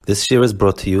This year is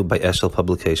brought to you by Eshel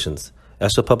Publications.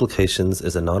 Eshel Publications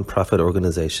is a non-profit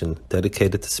organization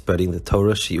dedicated to spreading the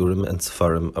Torah, Shiurim, and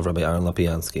Sefarim of Rabbi Aaron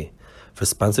Lapiansky. For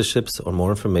sponsorships or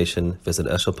more information, visit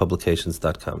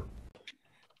eshelpublications.com.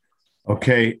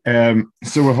 Okay,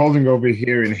 so we're holding over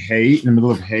here in Hay, in the middle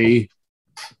of Hay,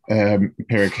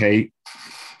 Perek Hay.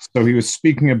 So he was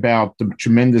speaking about the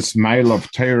tremendous mile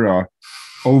of Torah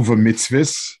over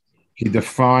mitzvahs. He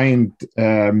defined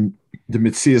the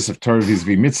mitzvahs of Torah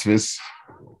vis-a-vis mitzvahs.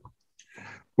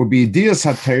 Ubi ideas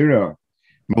ha-Torah,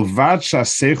 melvad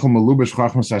sha-seichel melubesh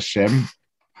chachmas Hashem,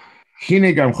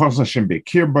 hine gam chachmas Hashem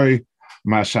bekirboi,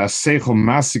 ma sha-seichel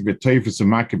masik v'toifus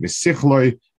u'make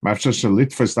b'sichloi, ma fshar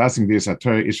shalitfus lasting ideas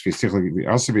ha-Torah ish v'sichloi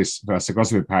v'asibis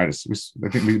v'asagos v'paris. I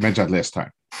think we mentioned that last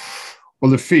time.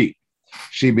 Ulefi,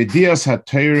 she'bedias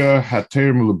ha-Torah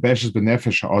melubeshes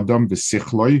b'nefesh ha'adam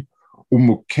v'sichloi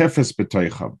umukefes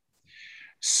b'toicham.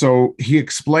 So he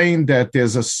explained that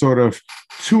there's a sort of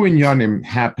two inyanim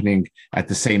happening at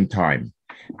the same time.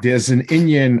 There's an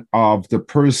inyan of the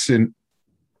person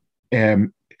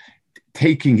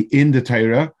taking in the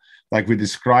Torah, like we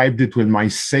described it when my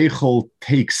seichel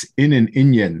takes in an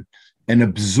inyan and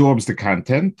absorbs the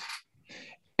content,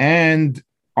 and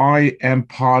I am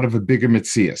part of a bigger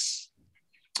mitzias.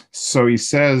 So he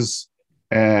says,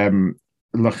 L'chein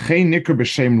nikra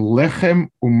b'shem lechem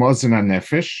u'mazon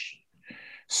ha'nefesh.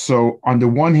 So on the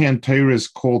one hand, Torah is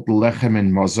called lechem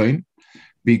and mazon,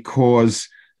 because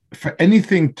for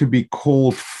anything to be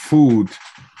called food,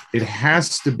 it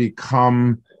has to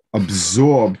become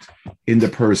absorbed in the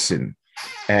person.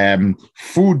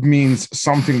 Food means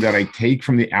something that I take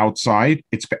from the outside.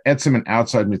 It's be'etzem and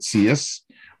outside mitzias,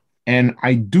 and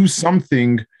I do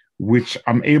something which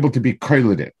I'm able to be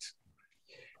koiled it.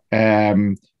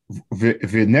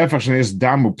 V'nefesh is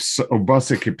dam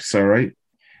ubasa kipsarai.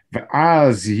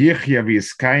 V'az yichya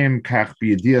v'yiskayim kach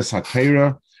b'yedias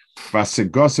ha-Torah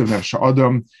v'asegosav nefesh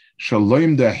ha'adam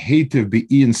shaloim da heitev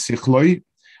b'in sichloi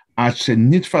at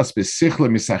shenitfas b'sichloi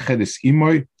misachedes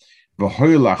imoy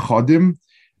v'hoy lachodim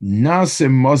nase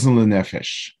mazon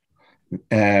l'nefesh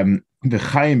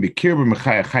v'chayim b'kirba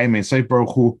v'chayim chayim ein seif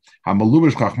baruch hu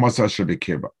ha'malubesh chachmas asher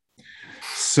b'kirba.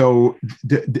 So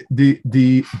the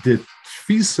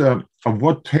tfisa of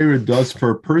what Torah does for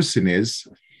a person is,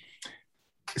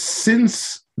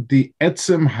 since the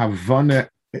etzem havana,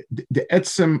 the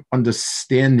etzem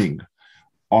understanding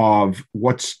of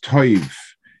what's toiv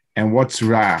and what's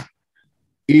ra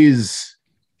is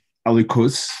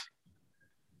alikus,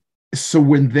 so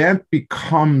when that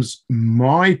becomes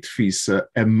my tfisa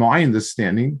and my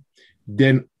understanding,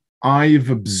 then I've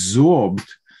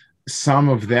absorbed some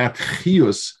of that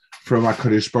chiyus from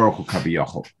HaKadosh Baruch Hu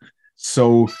Kabiyachol.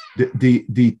 So the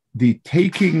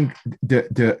taking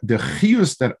the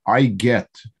chiyus that I get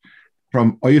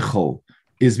from oichel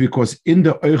is because in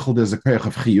the oichel there's a koyach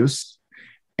of chiyus,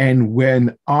 and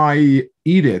when I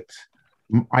eat it,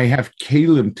 I have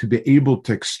kalim to be able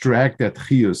to extract that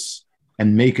chiyus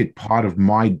and make it part of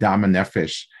my dam and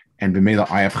nefesh, and b'meila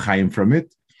I have chayim from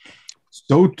it.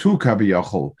 So too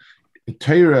Kabiyachol,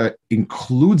 Torah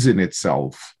includes in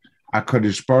itself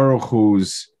HaKadosh Baruch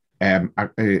Hu's Chachma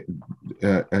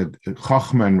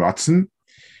and Ratzon.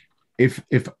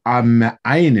 If I'm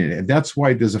me'ayin in it, that's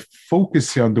why there's a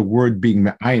focus here on the word being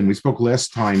me'ayin. We spoke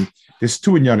last time. There's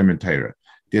two inyanim in Torah.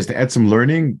 There's the etzem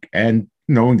learning and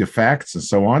knowing the facts and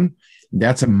so on.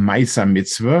 That's a ma'isa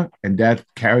mitzvah, and that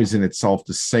carries in itself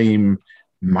the same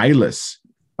milas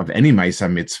of any ma'isa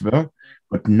mitzvah,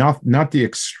 but not the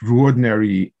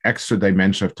extraordinary extra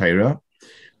dimension of Torah.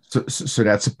 So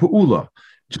that's a pu'ula.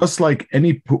 Just like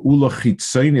any pu'ula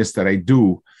chitzonius that I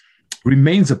do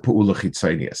remains a pu'ula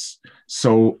chitzonius.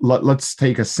 So let's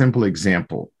take a simple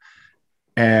example.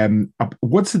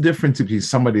 What's the difference between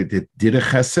somebody that did a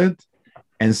chesed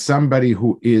and somebody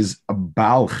who is a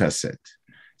baal chesed?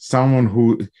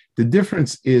 The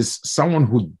difference is someone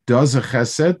who does a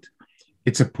chesed,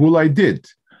 it's a pu'ula I did.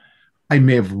 I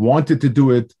may have wanted to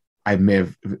do it. I may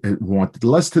have wanted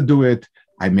less to do it.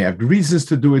 I may have reasons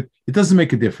to do it. It doesn't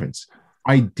make a difference.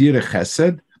 I did a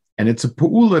chesed, and it's a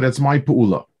pu'ula, that's my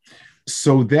pu'ula.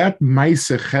 So that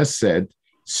ma'aseh chesed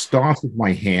starts with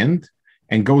my hand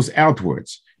and goes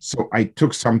outwards. So I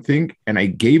took something and I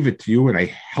gave it to you and I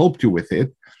helped you with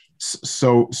it.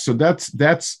 So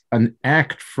that's an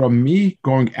act from me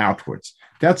going outwards.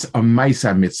 That's a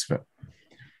ma'aseh mitzvah.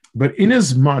 But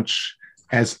inasmuch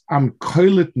as I'm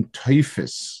koilet and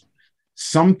toifis,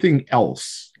 something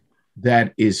else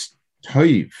that is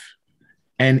toiv,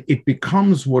 and it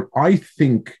becomes what I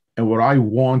think and what I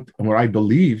want and what I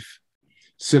believe,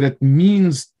 so that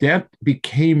means that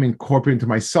became incorporated into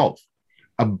myself.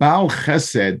 A Baal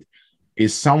Chesed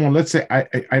is someone, let's say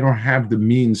I don't have the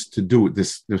means to do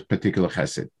this particular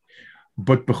chesed,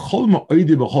 but b'chol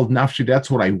ma'odi b'chol nafshi, that's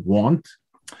what I want.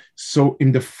 So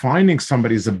in defining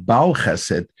somebody as a Baal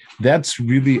Chesed, that's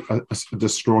really the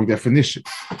strong definition.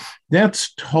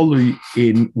 That's totally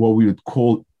in what we would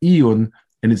call Iyun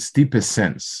in its deepest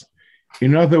sense.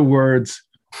 In other words,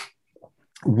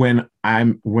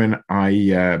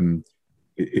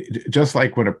 just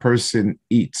like when a person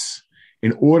eats,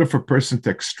 in order for a person to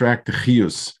extract the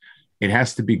chiyus, it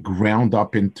has to be ground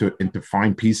up into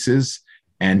fine pieces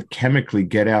and chemically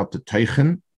get out the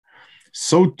teichen.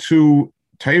 So too,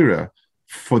 Torah,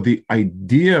 for the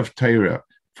idea of Torah,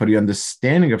 for the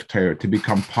understanding of Torah to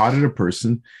become part of the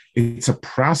person, it's a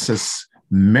process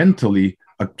mentally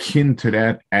akin to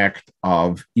that act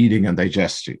of eating and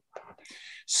digestion.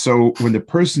 So when the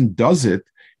person does it,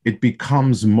 it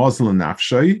becomes Muslim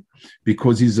nafshay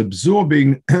because he's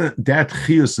absorbing that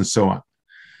chiyus and so on.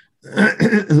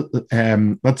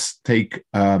 Let's take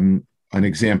an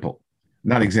example.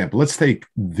 Let's take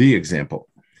the example.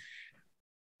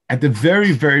 At the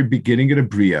very, very beginning of the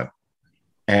Bria,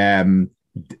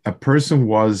 a person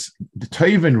was, the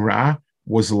Toiv and Ra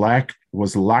was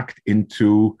locked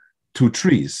into two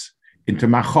trees, into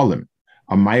Macholim,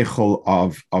 a Meichel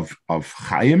of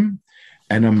Chaim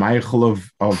and a Meichel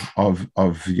of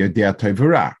Yadea Toiv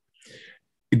Ra.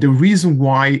 The reason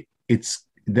why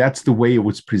that's the way it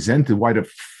was presented, why the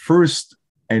first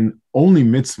and only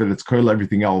mitzvah that's called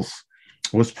everything else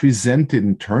was presented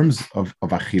in terms of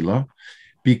Achila,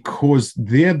 because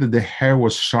there the hair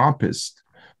was sharpest,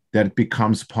 that it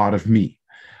becomes part of me.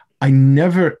 I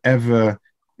never ever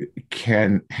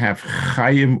can have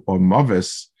chayim or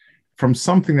mavis from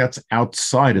something that's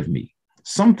outside of me,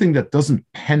 something that doesn't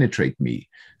penetrate me,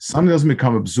 something that doesn't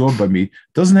become absorbed by me,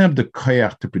 doesn't have the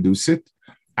koyach to produce it.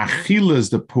 Achila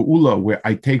is the pu'ula where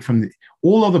I take from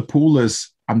all other pu'ulas,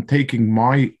 I'm taking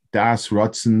my das,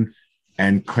 ratzin,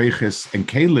 and koiches and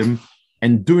kalim,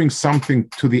 and doing something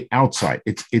to the outside.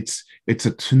 It's a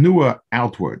tenua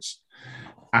outwards.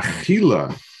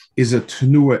 Achila is a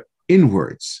tenua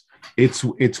inwards. It's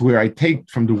where I take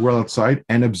from the world outside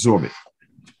and absorb it.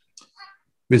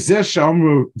 And this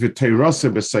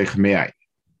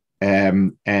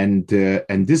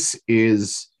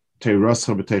is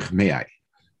teirasa b'teich me'ai.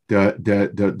 The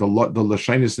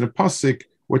lashonos in the pasuk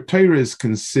where Torah is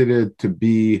considered to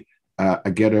be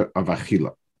a getter of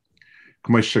achila.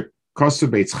 Kosu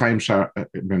Beitz Chaim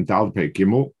Memdal Perek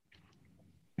Gimel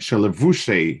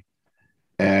Shelevushe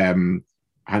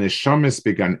Haneshamis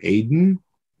began Eden.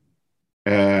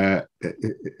 Sorry,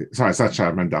 it's not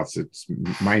Shah Memdal. It's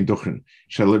Mein Duchen.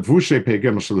 Shelevushe Perek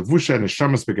Gimel Shelevushe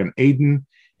Haneshamis began Eden.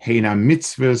 Heina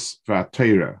mitzvahs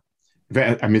va'Torah.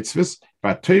 A mitzvahs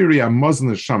va'Torah amazon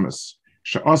neshamas.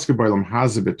 She'aske b'olam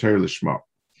hazeh b'Torah lishma.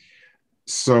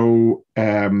 So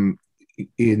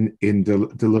in the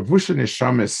Levusha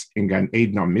Neshamis in Gan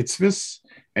Eden are mitzvahs,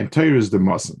 and Torah is the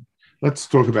Muslim. Let's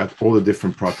talk about all the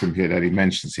different pratim here that he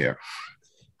mentions here.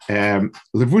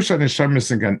 Levusha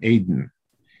Neshamis in Gan Eden,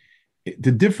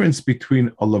 the difference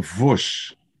between a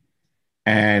levush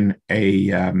and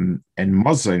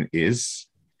Muslim is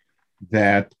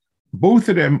that both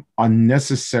of them are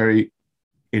necessary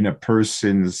in a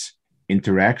person's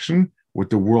interaction with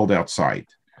the world outside.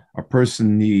 A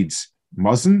person needs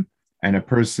Muslim, and a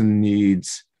person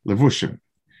needs levushim.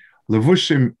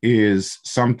 Levushim is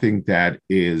something that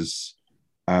is,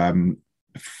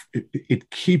 it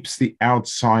keeps the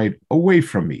outside away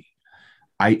from me.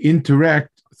 I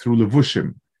interact through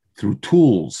levushim, through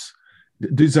tools.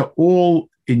 These are all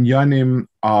inyanim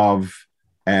of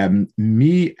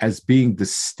me as being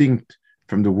distinct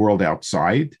from the world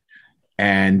outside.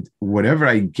 And whatever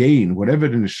I gain, whatever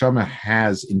the neshama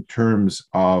has in terms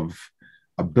of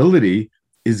ability,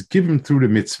 is given through the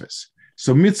mitzvahs.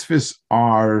 So mitzvahs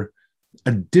are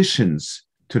additions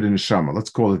to the neshama.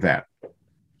 Let's call it that.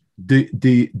 The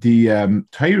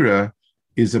Torah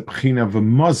is a pchina of a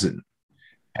mazon,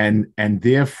 and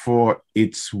therefore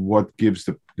it's what gives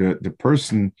the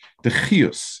person the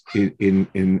chiyus in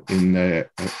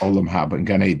Olam Haba in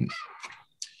Gan Eden.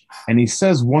 And he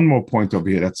says one more point over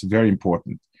here that's very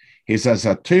important. He says,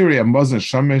 "Torah mazon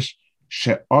shamesh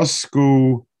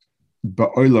she'asku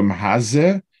ba'olam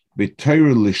hazeh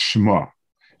b'Torah lishma."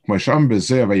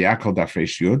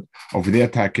 Over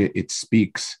there, it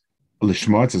speaks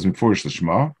lishma. It says in Furish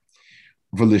lishma.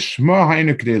 V'lishma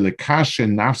haynu k'dei lekashe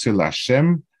nafse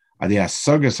l'Hashem adi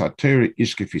hasagas haTorah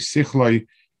ish kefi sichloi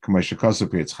k'may shekasu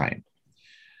Perek Chaim.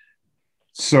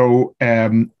 So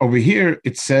over here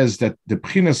it says that the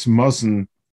Pchinas Mazon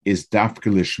is dafke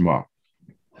lishma.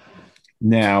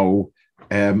 Now,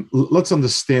 let's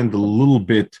understand a little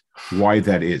bit why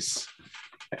that is.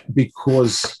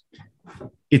 Because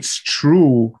it's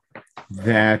true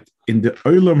that in the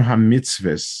Olam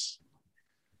HaMitzvahs,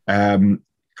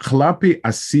 Chlapi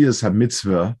Asiyas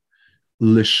HaMitzvah,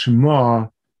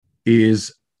 Lishma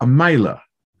is a Maila,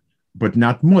 but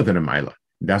not more than a Maila.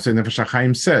 That's what Nefesh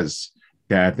HaChaim says,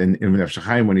 that in Nefesh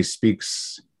HaChaim,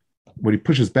 when he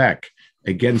pushes back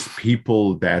against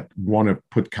people that want to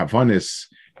put Kavanis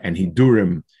and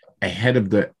Hidurim ahead of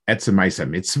the Etzem Maisa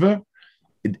Mitzvah,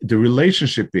 the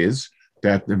relationship is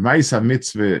that the Maisa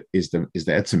Mitzvah is the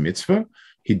Etzem Mitzvah,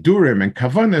 Hidurim and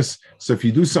Kavanis. So if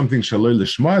you do something Shaloi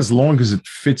Lishma, as long as it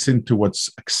fits into what's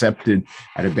accepted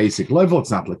at a basic level, it's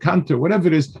not Lekanta, whatever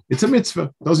it is, it's a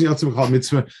mitzvah. Those are Yatzim called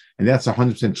mitzvah, and that's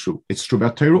 100% true. It's true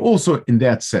about Torah also in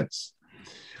that sense.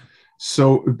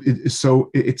 So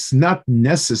it's not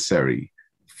necessary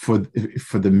for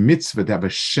the mitzvah to have a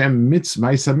Shem mitzvah,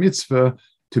 Maisa mitzvah,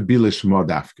 to be Lishma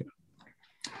Dafka.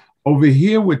 Over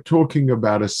here, we're talking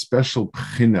about a special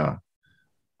pchina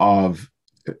of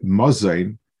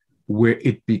Mazain, where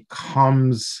it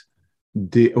becomes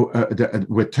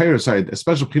a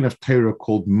special pchina of Torah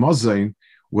called Mazain,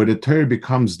 where the Torah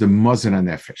becomes the Mazain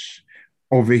HaNefesh.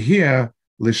 Over here,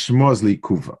 Lishma is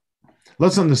Likuva.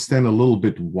 Let's understand a little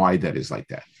bit why that is like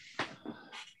that.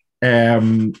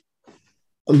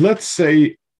 Let's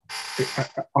say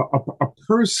a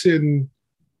person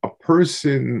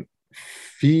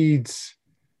feeds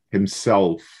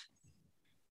himself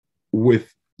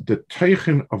with the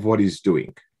teichen of what he's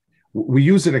doing. We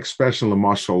use an expression,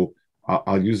 Lamashal,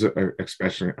 I'll use an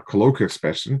expression, a colloquial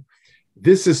expression.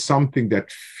 This is something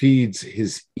that feeds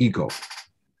his ego.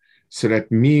 So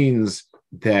that means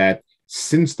that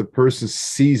since the person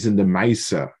sees in the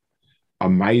Maisa a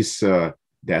Maisa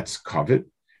that's covered,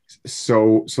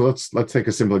 so let's take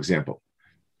a simple example.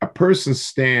 A person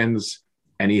stands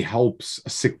and he helps a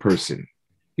sick person.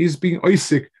 He's being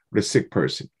oisik with a sick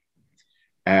person.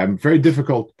 Very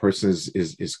difficult. The person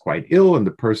is quite ill, and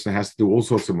the person has to do all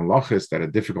sorts of malachas that are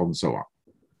difficult and so on.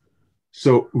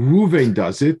 So Ruvain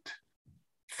does it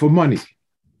for money.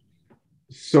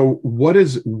 So what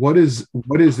is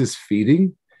this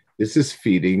feeding? This is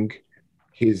feeding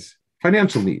his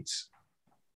financial needs.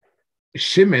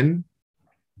 Shimon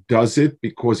does it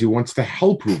because he wants to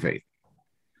help Ruvain.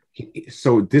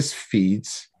 So this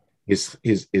feeds his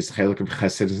chelik of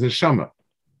chesed, his neshama.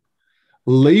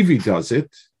 Levi does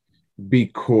it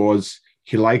because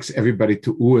he likes everybody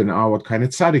to and ah what kind of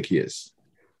tzaddik he is.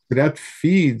 So that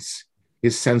feeds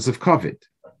his sense of kavod.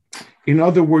 In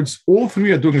other words, all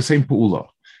three are doing the same pu'ula.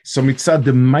 So mitzad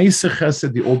the ma'aseh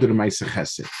chesed, the older the ma'aseh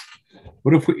chesed.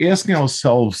 But if we're asking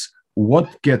ourselves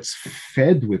what gets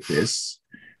fed with this,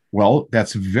 well,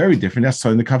 that's very different. That's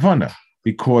in the kavana,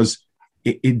 because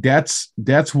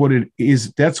that's what it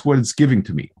is. That's what it's giving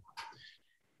to me.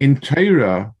 In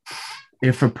Torah,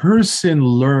 if a person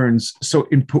learns, so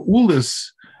in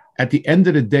Pa'ulas, at the end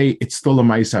of the day, it's still a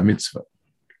Maisa mitzvah.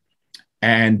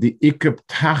 And the Ikab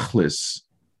Tachlis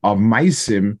of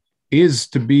Maisim is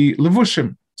to be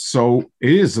Levushim. So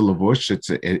it is a Levush,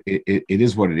 it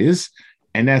is what it is,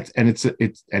 and that's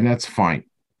fine.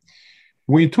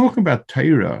 When you talk about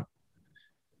Torah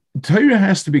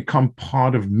has to become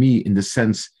part of me in the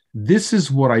sense, this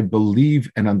is what I believe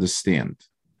and understand.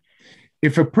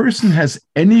 If a person has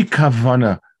any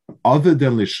kavana other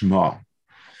than lishma,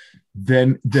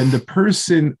 then the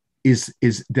person is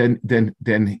it's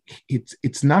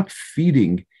not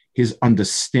feeding his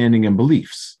understanding and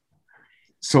beliefs.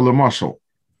 So Lamashal,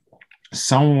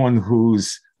 someone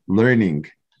who's learning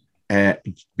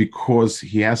because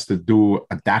he has to do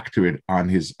a doctorate on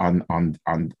his on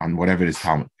whatever it is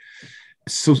Talmud.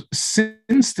 So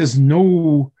since there's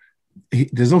no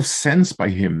sense by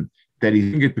him that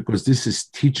he's doing it because this is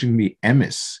teaching me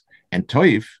emes and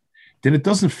toiv, then it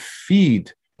doesn't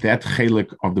feed that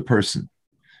chelik of the person.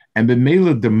 And the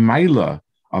maila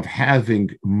of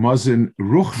having mazin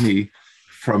ruchni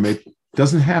from it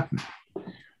doesn't happen.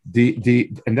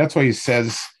 And that's why he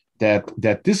says that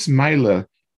this maila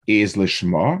is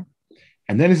lishma,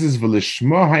 and then it says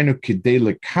v'lishma hainu kidei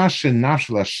lekashe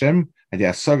nafshel Hashem adi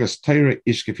asagas Torah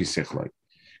ishkefi sichloi.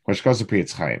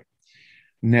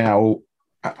 Now,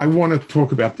 I want to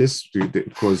talk about this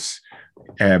because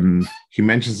he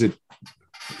mentions it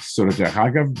sort of derech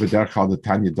hagav, but derech hagav the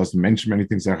Tanya doesn't mention many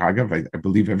things derech hagav. I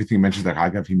believe everything he mentioned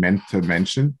derech hagav he meant to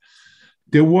mention.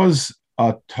 There was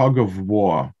a tug of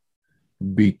war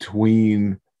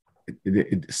between the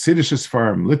Siddhish's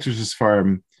firm, Literature's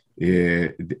firm.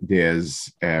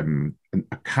 There's a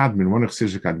Kadmon, one of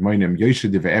Siddish Kadmonim, Yoshe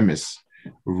de Ve'emes,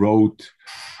 wrote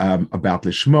about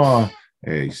Lishma.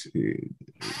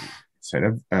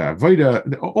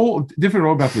 Voida, all different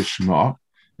wrote about Lishma.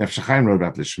 Nefesh Chaim wrote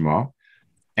about Lishma,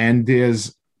 and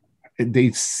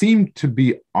they seem to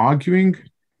be arguing.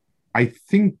 I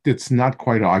think that's not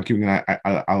quite arguing.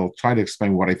 I'll try to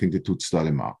explain what I think the two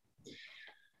tzadim are.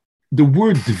 The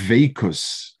word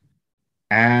dveikus,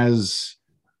 as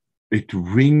it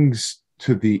rings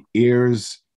to the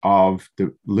ears of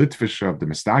the Litvisha, of the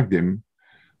Mestagdim,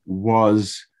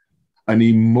 was an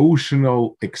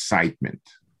emotional excitement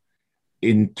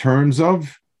in terms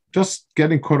of just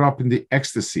getting caught up in the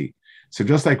ecstasy. So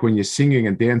just like when you're singing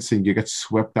and dancing, you get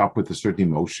swept up with a certain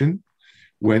emotion.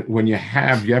 When you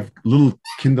have little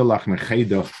kinderlach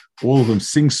necheda, all of them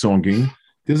sing-songing,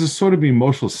 there's a sort of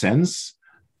emotional sense,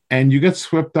 and you get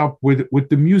swept up with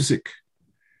the music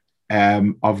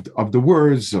of the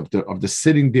words of the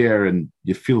sitting there, and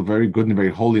you feel very good and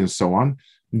very holy and so on.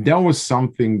 That was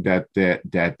something that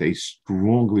they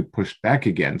strongly pushed back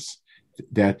against.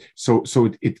 So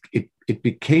it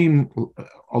became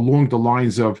along the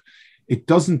lines of, it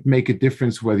doesn't make a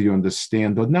difference whether you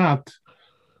understand or not.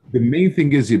 The main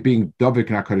thing is you're being Davik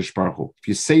Nakadosh Baruch Hu. If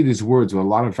you say these words with a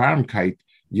lot of varmkeit,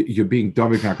 you're being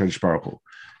Davik Nakadosh Baruch Hu.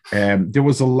 There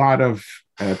was a lot of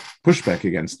pushback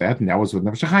against that, and that was what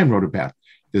Nefesh Chaim wrote about.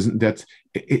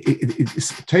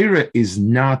 Torah is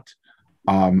not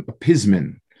a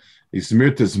pismin. It's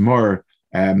mirtas more,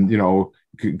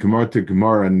 gemara to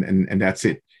gemara, and that's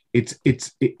it. It's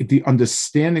the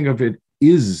understanding of it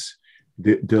is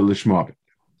the lishma.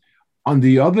 On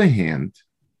the other hand,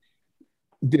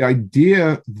 the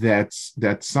idea that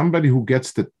somebody who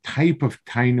gets the type of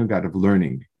tainug out of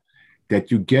learning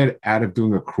that you get out of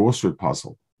doing a crossword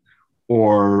puzzle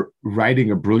or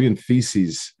writing a brilliant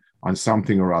thesis on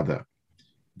something or other,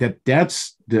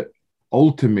 that's the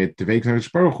ultimate Devek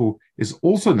Nakadosh Baruch Hu, is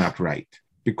also not right.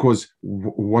 Because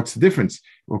what's the difference?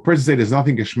 When a person says there's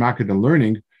nothing geschmack in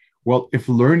learning, well, if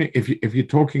you're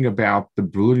talking about the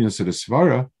brilliance of the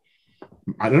svara,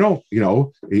 I don't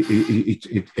know,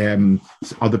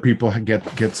 other people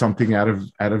get something out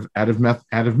of math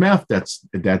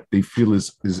that they feel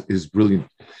is brilliant.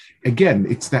 Again,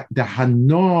 it's that the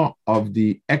hana of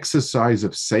the exercise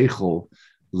of seichel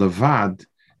levad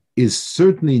is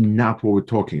certainly not what we're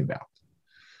talking about.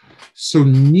 So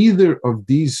neither of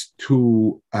these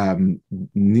two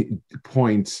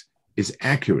points is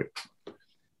accurate.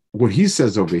 What he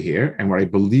says over here, and what I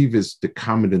believe is the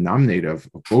common denominator of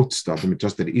both stuff,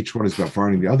 just that each one is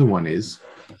governing the other one, is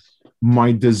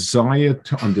my desire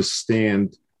to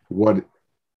understand what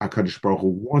HaKadosh Baruch Hu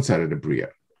wants out of the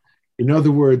Bria. In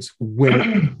other words, when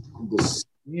I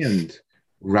understand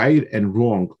right and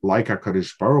wrong like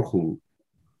HaKadosh Baruch Hu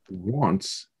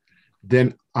wants,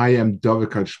 then I am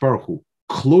Davik HaKadosh Baruch Hu.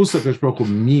 Close to HaKadosh Baruch Hu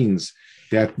means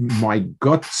that my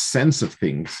gut sense of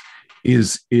things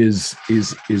is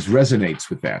resonates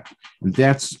with that, and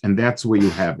that's where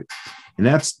you have it, and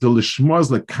that's the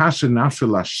lishmaz lekasha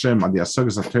nafshel Hashem adi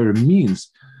asagas Torah means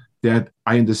that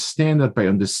I understand that by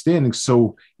understanding.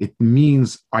 So it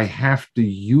means I have to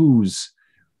use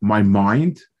my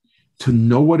mind to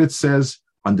know what it says,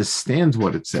 understand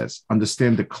what it says,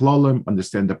 understand the klolim,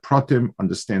 understand the pratim,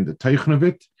 understand the teichen of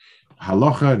it,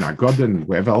 halacha and agoda and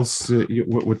whatever else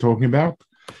we're talking about.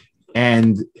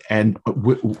 And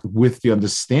with the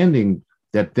understanding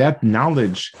that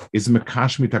knowledge is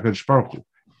mekashmi HaKadosh Baruch Hu,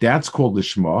 that's called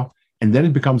lishma, and then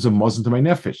it becomes a muslim to my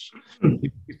nefesh.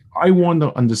 If I want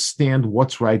to understand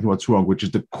what's right and what's wrong, which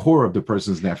is the core of the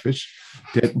person's nefesh,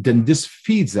 then this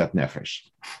feeds that nefesh.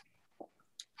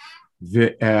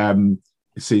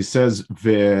 So he says,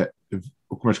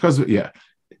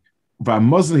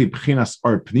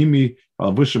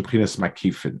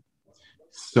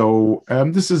 so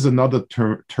this is another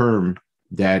term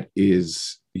that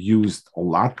is used a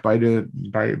lot by the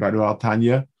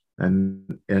Tanya,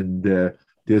 and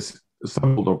there's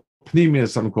something called Pnimi and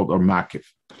something called Makif.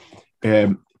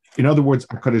 In other words,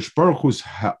 HaKadosh Baruch Hu's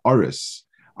ha'aris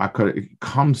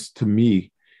come to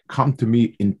me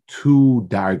in two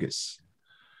dargas.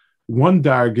 One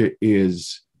darga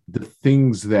is the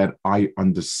things that I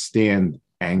understand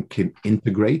and can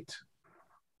integrate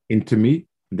into me.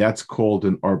 That's called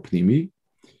an Or Pnimi.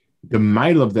 The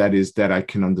mile of that is that I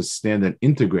can understand and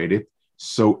integrate it,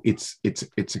 so it's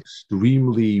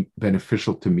extremely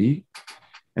beneficial to me.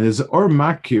 And there's an Or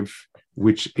Makiv,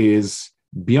 which is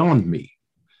beyond me.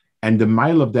 And the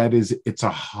mile of that is it's a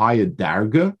higher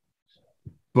darga,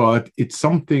 but it's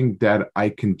something that I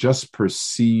can just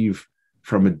perceive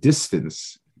from a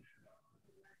distance.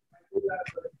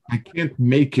 I can't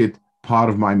make it part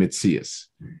of my mitzias.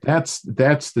 That's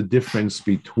the difference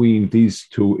between these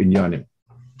two inyanim.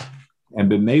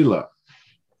 And Benela,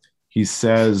 he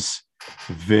says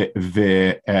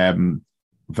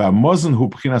V'mazon hu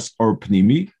b'chinas or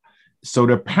pnimi, so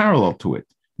they're parallel to it.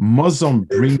 Mazon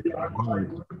brings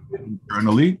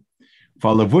internally,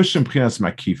 v'levushim b'chinas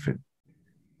makifin.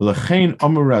 L'chein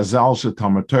omer razal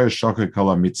shetalmid Torah shokek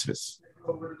kol mitzvahs.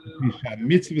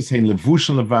 Mitzvahs hein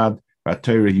levushin levad,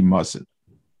 v'Torah hi mazon.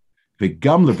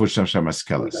 V'gam levushim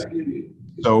shemaskeles.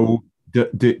 So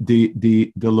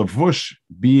the levush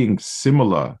being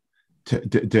similar to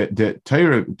the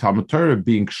Torah, Talmud Torah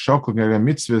being shokek kol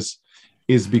mitzvahs,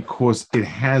 is because it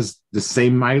has the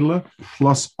same milah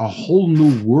plus a whole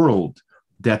new world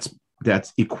that's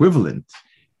equivalent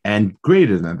and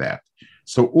greater than that.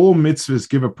 So all mitzvahs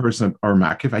give a person a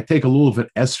makif. If I take a little of an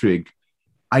esrig,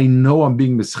 I know I'm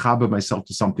being mischaber myself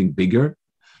to something bigger.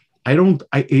 The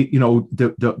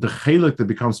chelik that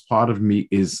becomes part of me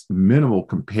is minimal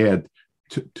compared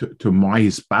to my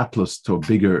battles to a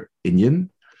bigger inyan,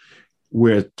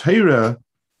 where Torah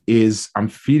is I'm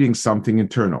feeding something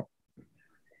internal.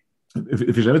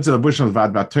 If you read the bush of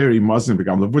vad bateri muslim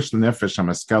become the bush the nefesh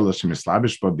hamaskala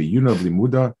shemislabish ba biyuna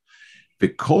blimuda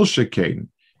v'kol shekain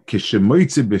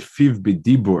kishemoitze befiv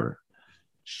bedibur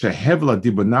shehevla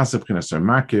dibur nasef chinas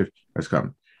makiv has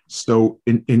come. So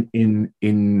in the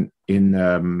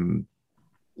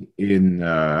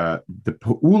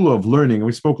pa'ula of learning,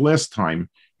 we spoke last time,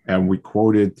 and we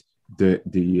quoted the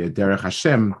Derech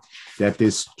Hashem that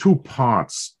there's two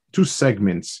parts, two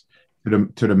segments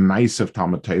to the mice of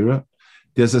Talmud Torah.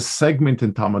 There's a segment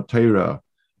in Talmud Torah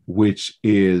which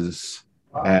is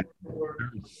very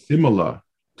similar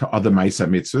to other mice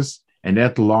mitzvahs, and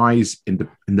that lies in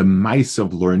the mice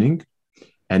of learning,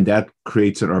 and that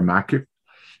creates an armakif.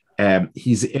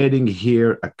 He's adding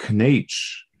here a knech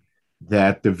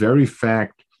that the very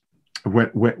fact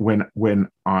when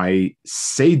I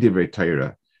say divrei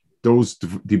Torah, those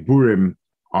diburim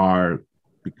are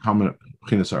become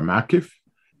chinas armakif.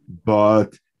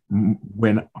 But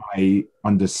when I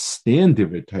understand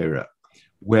divrei Torah,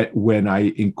 when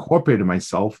I incorporate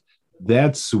myself,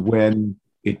 that's when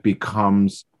it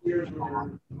becomes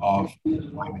of.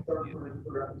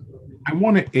 I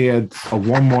want to add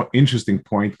one more interesting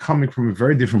point coming from a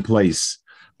very different place,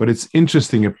 but it's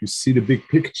interesting if you see the big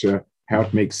picture, how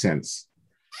it makes sense.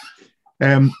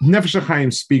 Nefesh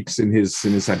HaChaim speaks in his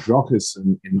adrochis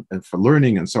and for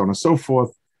learning and so on and so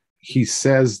forth. He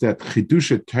says that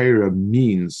Chidusha Torah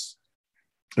means,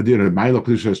 the Ma'ila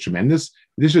Chidusha is tremendous.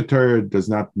 Chidusha Torah does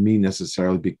not mean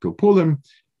necessarily big pilpulim.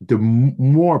 The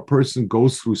more a person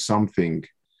goes through something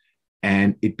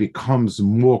and it becomes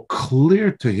more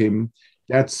clear to him,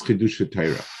 that's Chidusha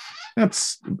Torah.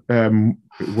 That's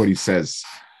what he says,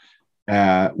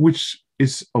 which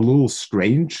is a little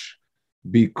strange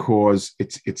because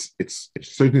it's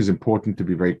certainly is important to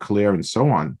be very clear and so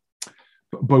on.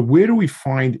 But where do we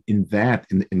find in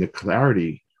the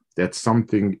clarity that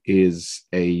something is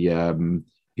a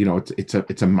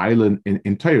it's a mile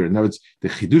in Torah? In other words, the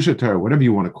Chidusha Torah, whatever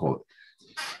you want to call it.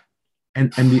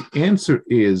 And the answer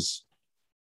is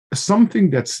something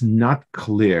that's not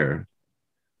clear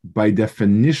by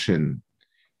definition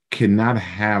cannot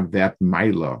have that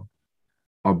mila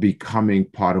of becoming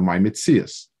part of my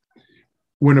mitzias.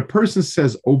 When a person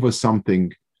says over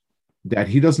something that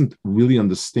he doesn't really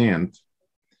understand,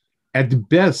 at the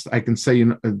best, I can say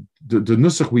the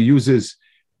nusach we use is,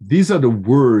 these are the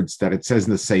words that it says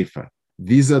in the Sefer.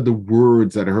 These are the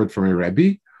words that I heard from a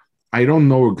Rebbe. I don't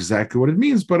know exactly what it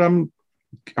means, but I'm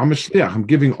a shliach. I'm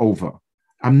giving over.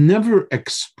 I'm never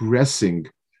expressing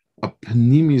a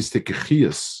pnimius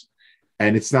tekechiyas,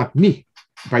 and it's not me.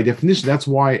 By definition, that's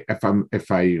why if I'm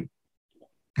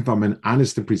an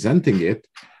honest in presenting it,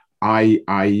 I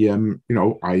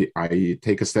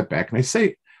take a step back and I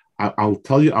say, I'll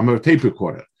tell you, I'm a tape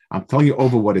recorder. I'm telling you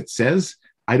over what it says.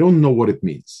 I don't know what it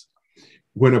means.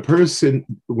 When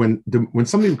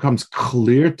something becomes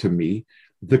clear to me,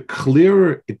 the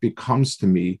clearer it becomes to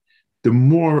me, the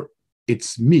more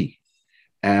it's me.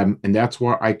 And that's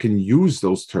where I can use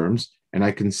those terms and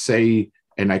I can say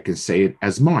it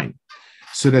as mine.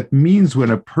 So that means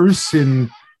when a person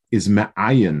is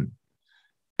ma'ayin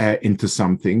into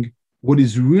something, what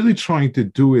he's really trying to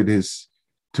do it is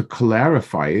to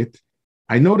clarify it.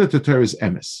 I know that the Torah is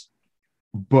emes,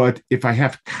 but if I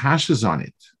have kashas on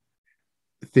it,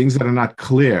 things that are not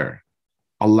clear,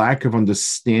 a lack of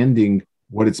understanding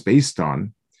what it's based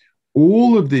on,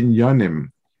 all of the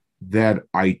inyanim that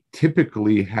I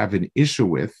typically have an issue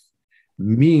with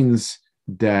means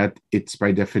that it's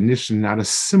by definition not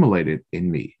assimilated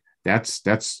in me. That's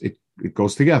it. It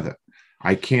goes together.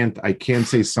 I can't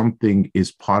say something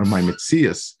is part of my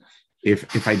mitzias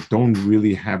if I don't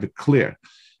really have it clear.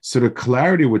 So the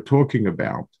clarity we're talking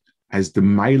about, as the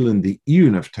Mailan, the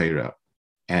Iyun of Torah,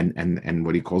 and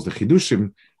what he calls the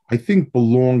Chidushim, I think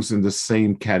belongs in the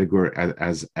same category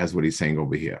as what he's saying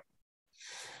over here.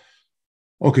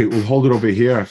 Okay, we'll hold it over here.